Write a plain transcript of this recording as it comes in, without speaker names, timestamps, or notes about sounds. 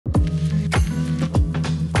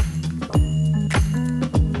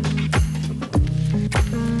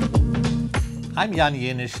I'm Jan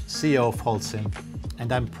Jenisch, CEO of Holcim,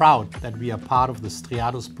 and I'm proud that we are part of the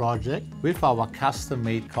Striatus project with our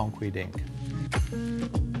custom-made concrete ink.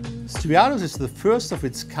 Striatus is the first of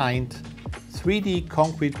its kind 3D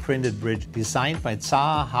concrete printed bridge designed by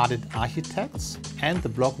Zaha Hadid Architects and the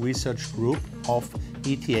Block Research Group of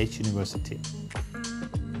ETH University.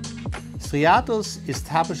 Striatus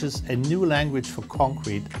establishes a new language for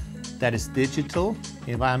concrete that is digital,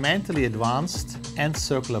 environmentally advanced, and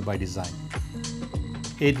circular by design.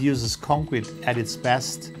 It uses concrete at its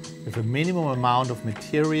best with a minimum amount of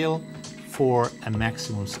material for a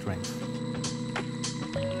maximum strength.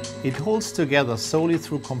 It holds together solely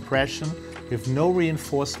through compression with no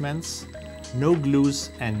reinforcements, no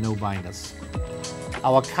glues, and no binders.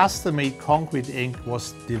 Our custom-made concrete ink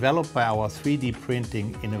was developed by our 3D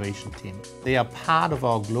printing innovation team. They are part of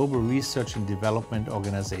our global research and development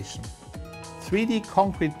organization. 3D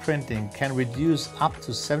concrete printing can reduce up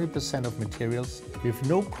to 70% of materials with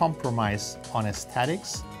no compromise on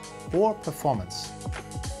aesthetics or performance.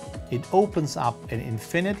 It opens up an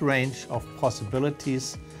infinite range of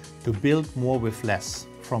possibilities to build more with less,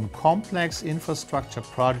 from complex infrastructure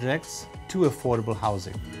projects to affordable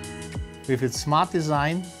housing. With its smart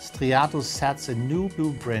design, Striatus sets a new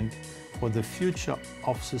blueprint for the future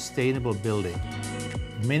of sustainable building.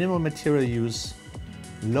 Minimal material use,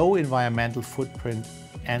 low environmental footprint,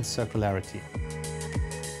 and circularity.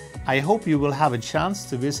 I hope you will have a chance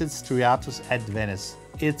to visit Striatus at Venice.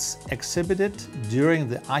 It's exhibited during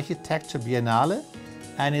the Architecture Biennale,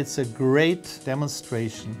 and it's a great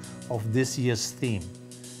demonstration of this year's theme,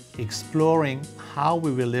 exploring how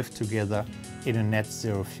we will live together in a net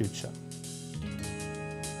zero future.